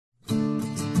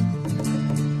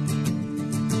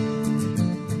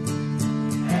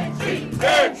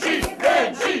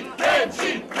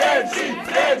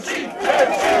Today,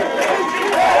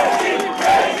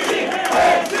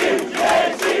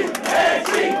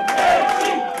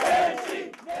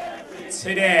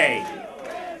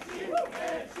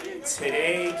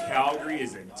 Calgary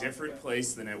is a different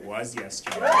place than it was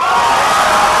yesterday.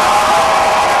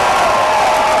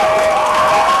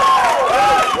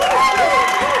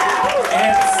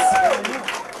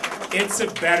 It's a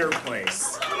better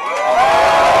place.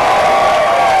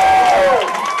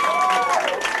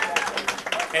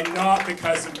 And not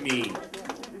because of me,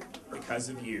 because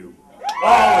of you.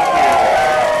 All of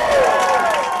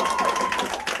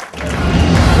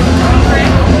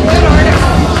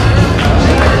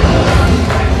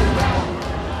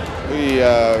you. We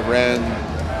ran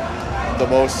the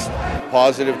most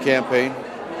positive campaign.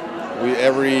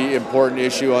 Every important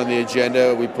issue on the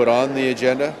agenda, we put on the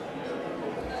agenda.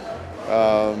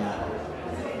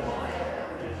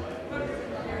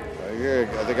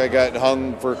 I think I got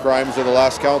hung for crimes of the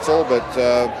last council, but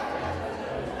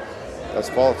that's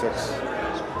politics.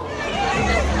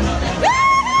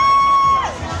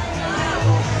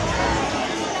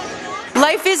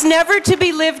 Life is never to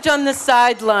be lived on the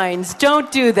sidelines.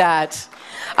 Don't do that.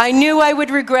 I knew I would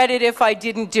regret it if I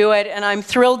didn't do it, and I'm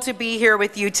thrilled to be here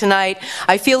with you tonight.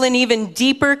 I feel an even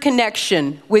deeper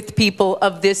connection with people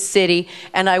of this city,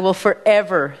 and I will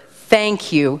forever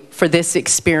thank you for this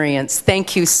experience.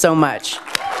 Thank you so much.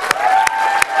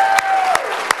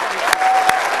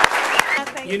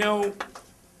 You know,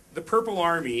 the Purple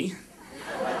Army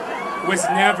was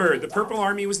never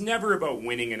about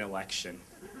winning an election.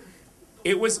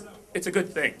 It's a good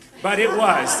thing, but it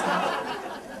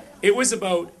was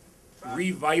about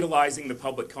revitalizing the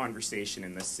public conversation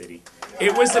in this city.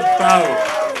 It was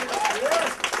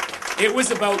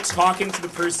about talking to the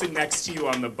person next to you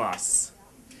on the bus.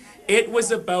 It was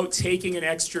about taking an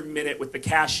extra minute with the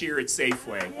cashier at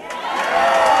Safeway.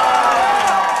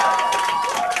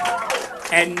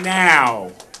 And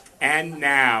now,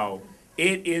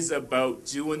 it is about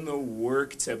doing the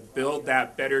work to build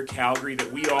that better Calgary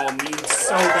that we all need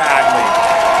so badly.